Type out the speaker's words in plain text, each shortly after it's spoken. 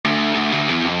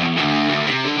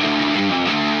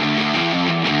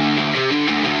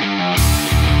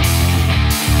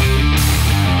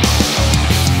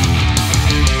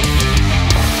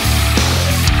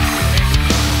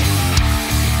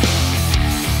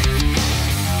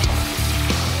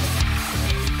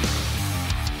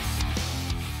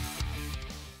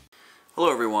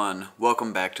everyone,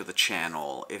 welcome back to the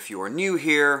channel. If you are new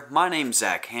here, my name's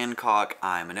Zach Hancock.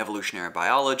 I'm an evolutionary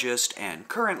biologist and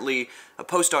currently a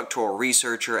postdoctoral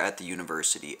researcher at the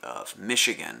University of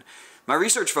Michigan. My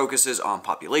research focuses on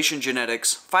population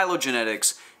genetics,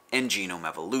 phylogenetics, and genome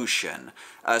evolution.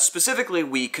 Specifically,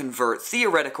 we convert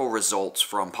theoretical results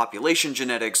from population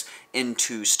genetics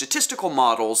into statistical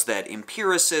models that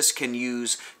empiricists can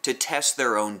use to test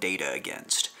their own data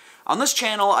against. On this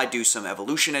channel, I do some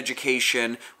evolution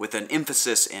education with an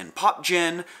emphasis in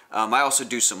popgen. I also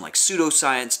do some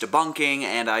pseudoscience debunking,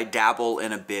 and I dabble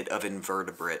in a bit of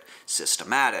invertebrate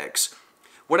systematics.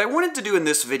 What I wanted to do in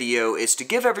this video is to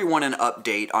give everyone an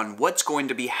update on what's going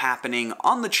to be happening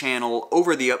on the channel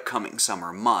over the upcoming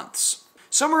summer months.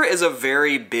 Summer is a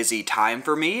very busy time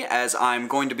for me, as I'm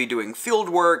going to be doing field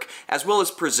work as well as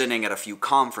presenting at a few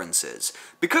conferences.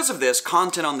 Because of this,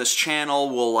 content on this channel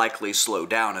will likely slow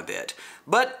down a bit.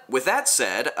 But with that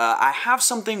said, I have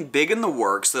something big in the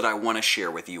works that I want to share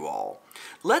with you all.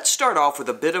 Let's start off with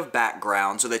a bit of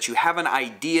background so that you have an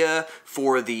idea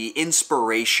for the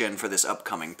inspiration for this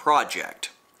upcoming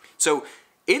project. So,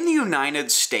 in the United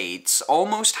States,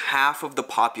 almost half of the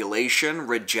population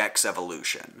rejects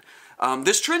evolution.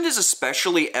 This trend is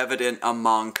especially evident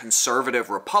among conservative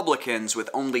Republicans,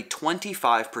 with only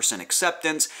 25%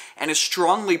 acceptance and is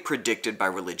strongly predicted by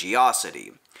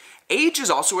religiosity. Age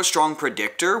is also a strong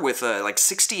predictor, with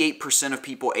 68% of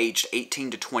people aged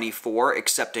 18 to 24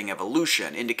 accepting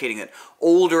evolution, indicating that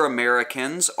older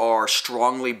Americans are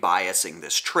strongly biasing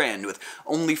this trend, with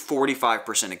only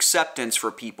 45% acceptance for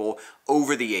people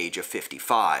over the age of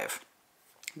 55.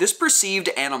 This perceived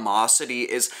animosity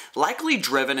is likely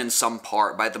driven in some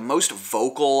part by the most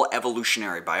vocal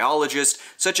evolutionary biologists,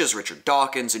 such as Richard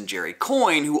Dawkins and Jerry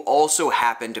Coyne, who also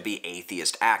happen to be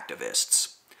atheist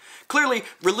activists. Clearly,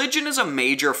 religion is a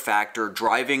major factor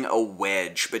driving a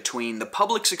wedge between the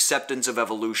public's acceptance of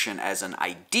evolution as an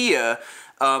idea,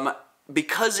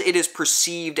 because it is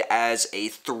perceived as a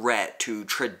threat to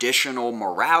traditional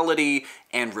morality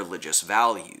and religious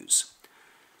values.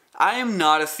 I am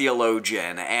not a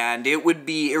theologian, and it would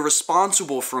be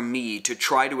irresponsible for me to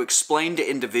try to explain to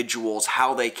individuals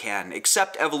how they can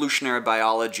accept evolutionary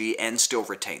biology and still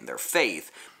retain their faith.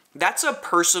 That's a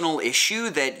personal issue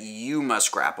that you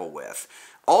must grapple with.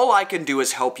 All I can do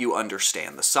is help you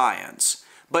understand the science.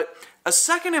 But a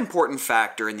second important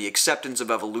factor in the acceptance of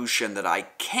evolution that I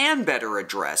can better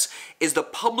address is the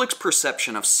public's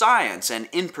perception of science, and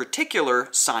in particular,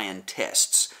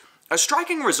 scientists. A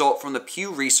striking result from the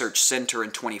Pew Research Center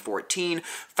in 2014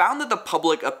 found that the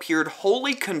public appeared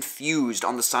wholly confused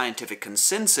on the scientific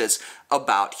consensus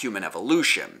about human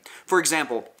evolution. For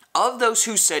example, of those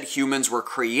who said humans were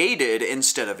created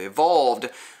instead of evolved,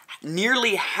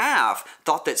 nearly half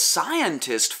thought that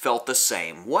scientists felt the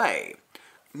same way.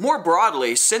 More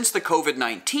broadly, since the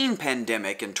COVID-19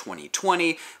 pandemic in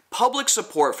 2020, public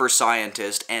support for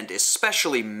scientists, and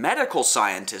especially medical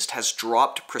scientists, has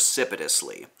dropped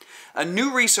precipitously. A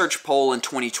new research poll in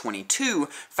 2022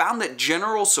 found that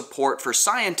general support for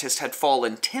scientists had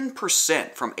fallen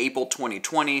 10% from April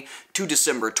 2020 to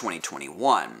December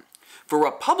 2021. For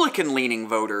Republican-leaning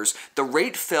voters, the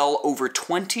rate fell over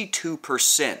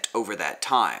 22% over that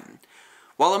time.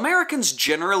 While Americans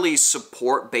generally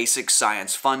support basic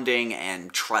science funding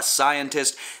and trust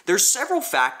scientists, there's several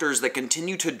factors that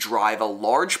continue to drive a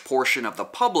large portion of the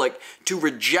public to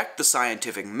reject the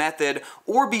scientific method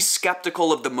or be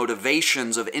skeptical of the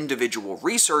motivations of individual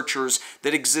researchers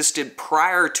that existed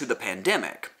prior to the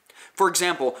pandemic. For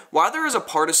example, while there is a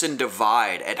partisan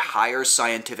divide at higher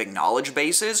scientific knowledge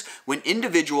bases, when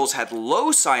individuals had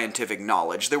low scientific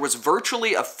knowledge, there was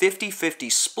virtually a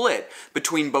 50-50 split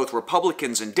between both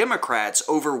Republicans and Democrats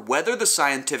over whether the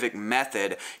scientific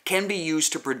method can be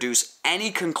used to produce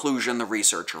any conclusion the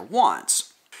researcher wants.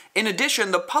 In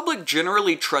addition, the public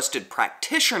generally trusted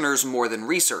practitioners more than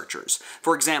researchers.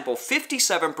 For example,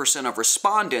 57% of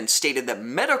respondents stated that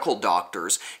medical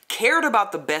doctors cared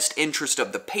about the best interest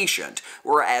of the patient,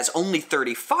 whereas only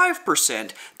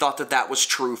 35% thought that that was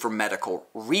true for medical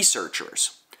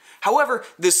researchers. However,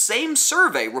 this same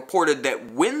survey reported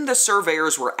that when the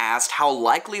surveyors were asked how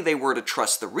likely they were to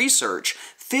trust the research,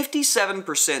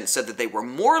 57% said that they were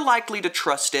more likely to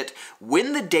trust it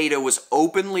when the data was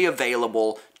openly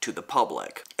available to the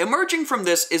public. Emerging from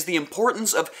this is the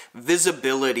importance of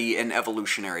visibility in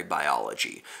evolutionary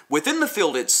biology. Within the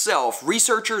field itself,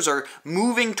 researchers are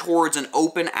moving towards an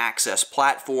open access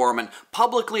platform and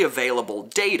publicly available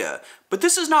data, but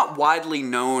this is not widely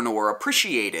known or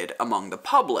appreciated among the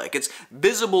public. It's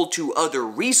visible to other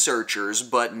researchers,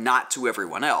 but not to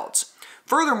everyone else.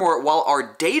 Furthermore, while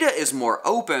our data is more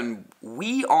open,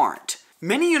 we aren't.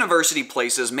 Many university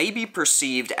places may be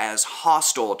perceived as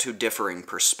hostile to differing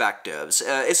perspectives,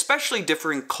 especially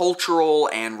differing cultural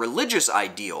and religious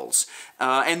ideals,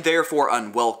 and therefore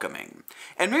unwelcoming.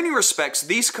 In many respects,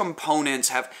 these components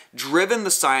have driven the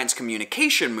science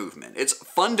communication movement. It's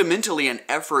fundamentally an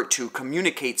effort to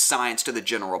communicate science to the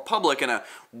general public in a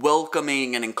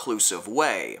welcoming and inclusive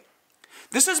way.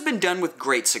 This has been done with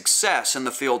great success in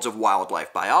the fields of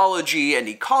wildlife biology and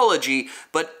ecology,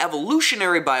 but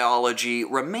evolutionary biology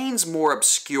remains more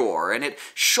obscure, and it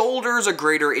shoulders a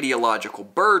greater ideological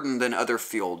burden than other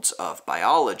fields of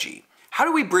biology. How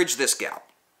do we bridge this gap?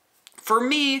 For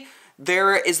me,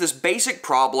 there is this basic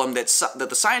problem that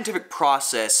the scientific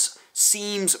process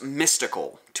seems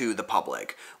mystical to the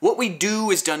public. What we do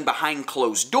is done behind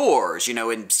closed doors,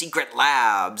 in secret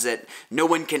labs that no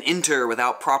one can enter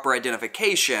without proper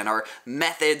identification. Our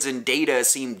methods and data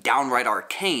seem downright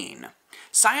arcane.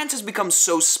 Science has become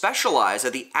so specialized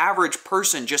that the average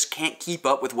person just can't keep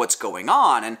up with what's going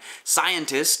on, and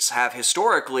scientists have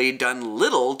historically done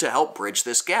little to help bridge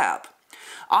this gap.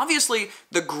 Obviously,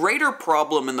 the greater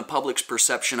problem in the public's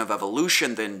perception of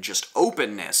evolution than just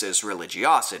openness is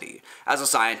religiosity. As a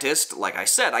scientist, like I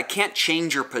said, I can't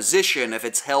change your position if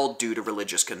it's held due to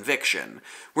religious conviction.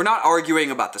 We're not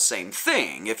arguing about the same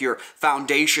thing. If your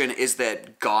foundation is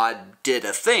that God did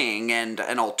a thing and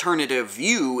an alternative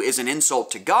view is an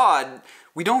insult to God,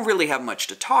 we don't really have much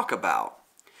to talk about.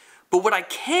 But what I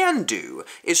can do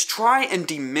is try and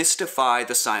demystify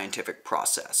the scientific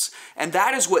process, and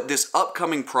that is what this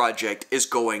upcoming project is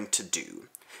going to do.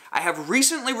 I have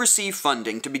recently received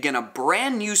funding to begin a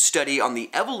brand new study on the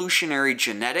evolutionary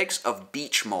genetics of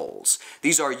beach moles.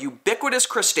 These are ubiquitous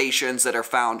crustaceans that are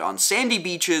found on sandy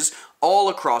beaches all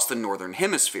across the northern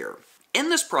hemisphere. In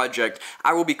this project,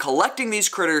 I will be collecting these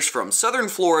critters from southern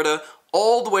Florida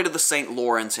all the way to the St.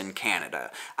 Lawrence in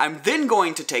Canada. I'm then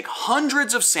going to take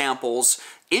hundreds of samples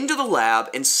into the lab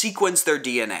and sequence their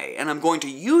DNA, and I'm going to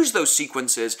use those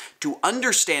sequences to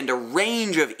understand a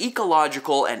range of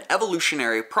ecological and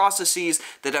evolutionary processes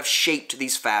that have shaped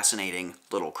these fascinating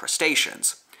little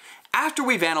crustaceans. After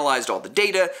we've analyzed all the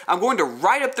data, I'm going to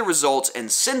write up the results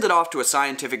and send it off to a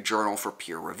scientific journal for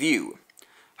peer review.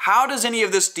 How does any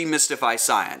of this demystify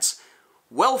science?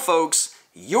 Well, folks,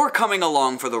 you're coming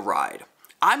along for the ride.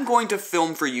 I'm going to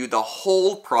film for you the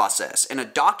whole process in a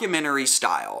documentary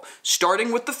style.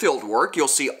 Starting with the field work, you'll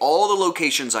see all the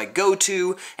locations I go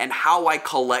to and how I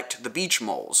collect the beach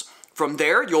moles. From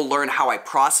there, you'll learn how I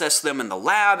process them in the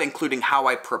lab, including how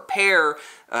I prepare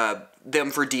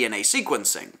them for DNA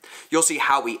sequencing. You'll see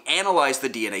how we analyze the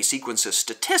DNA sequences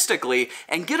statistically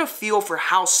and get a feel for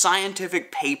how scientific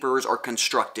papers are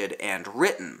constructed and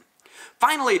written.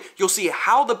 Finally, you'll see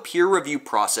how the peer review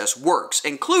process works,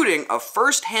 including a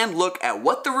first-hand look at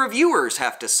what the reviewers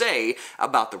have to say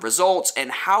about the results and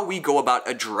how we go about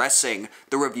addressing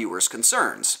the reviewers'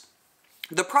 concerns.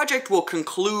 The project will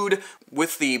conclude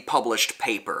with the published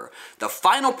paper, the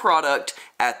final product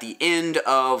at the end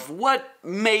of what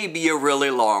may be a really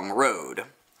long road.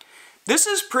 This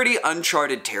is pretty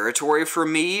uncharted territory for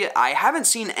me. I haven't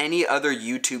seen any other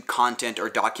YouTube content or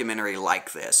documentary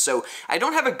like this, so I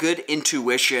don't have a good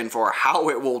intuition for how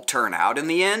it will turn out in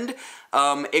the end.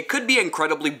 It could be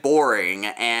incredibly boring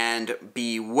and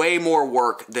be way more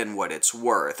work than what it's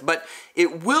worth, but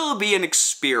it will be an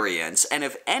experience, and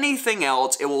if anything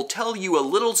else, it will tell you a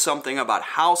little something about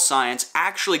how science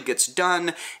actually gets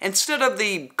done instead of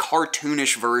the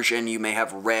cartoonish version you may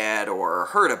have read or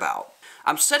heard about.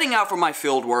 I'm setting out for my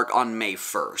fieldwork on May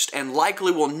 1st, and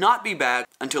likely will not be back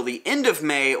until the end of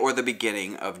May or the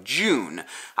beginning of June.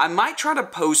 I might try to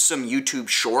post some YouTube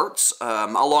shorts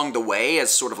along the way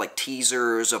as sort of like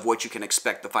teasers of what you can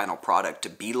expect the final product to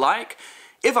be like.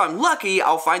 If I'm lucky,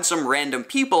 I'll find some random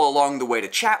people along the way to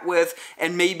chat with,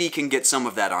 and maybe can get some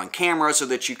of that on camera so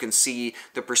that you can see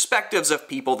the perspectives of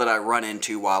people that I run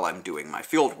into while I'm doing my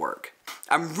fieldwork.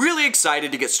 I'm really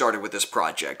excited to get started with this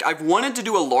project. I've wanted to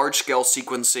do a large-scale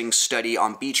sequencing study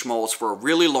on beach moles for a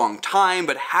really long time,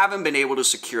 but haven't been able to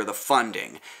secure the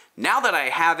funding. Now that I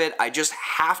have it, I just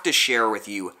have to share with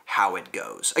you how it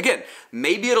goes. Again,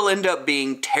 maybe it'll end up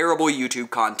being terrible YouTube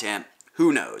content.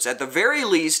 Who knows? At the very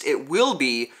least, it will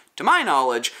be, to my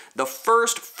knowledge, the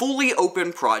first fully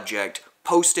open project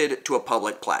posted to a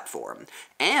public platform.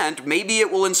 And maybe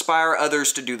it will inspire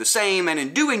others to do the same, and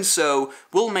in doing so,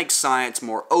 will make science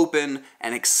more open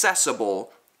and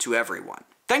accessible to everyone.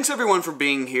 Thanks everyone for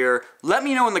being here. Let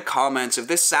me know in the comments if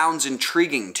this sounds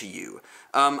intriguing to you.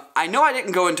 I know I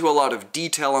didn't go into a lot of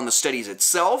detail on the studies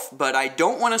itself, but I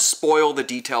don't want to spoil the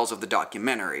details of the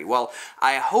documentary. Well,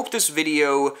 I hope this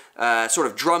video sort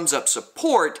of drums up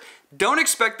support. don't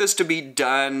expect this to be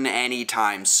done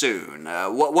anytime soon.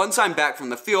 Once I'm back from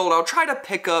the field, I'll try to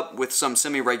pick up with some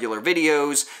semi-regular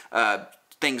videos,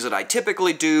 things that I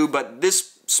typically do, but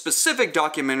this specific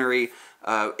documentary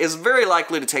is very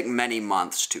likely to take many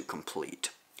months to complete.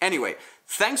 Anyway,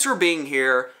 thanks for being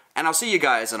here, and I'll see you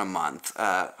guys in a month.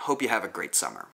 Hope you have a great summer.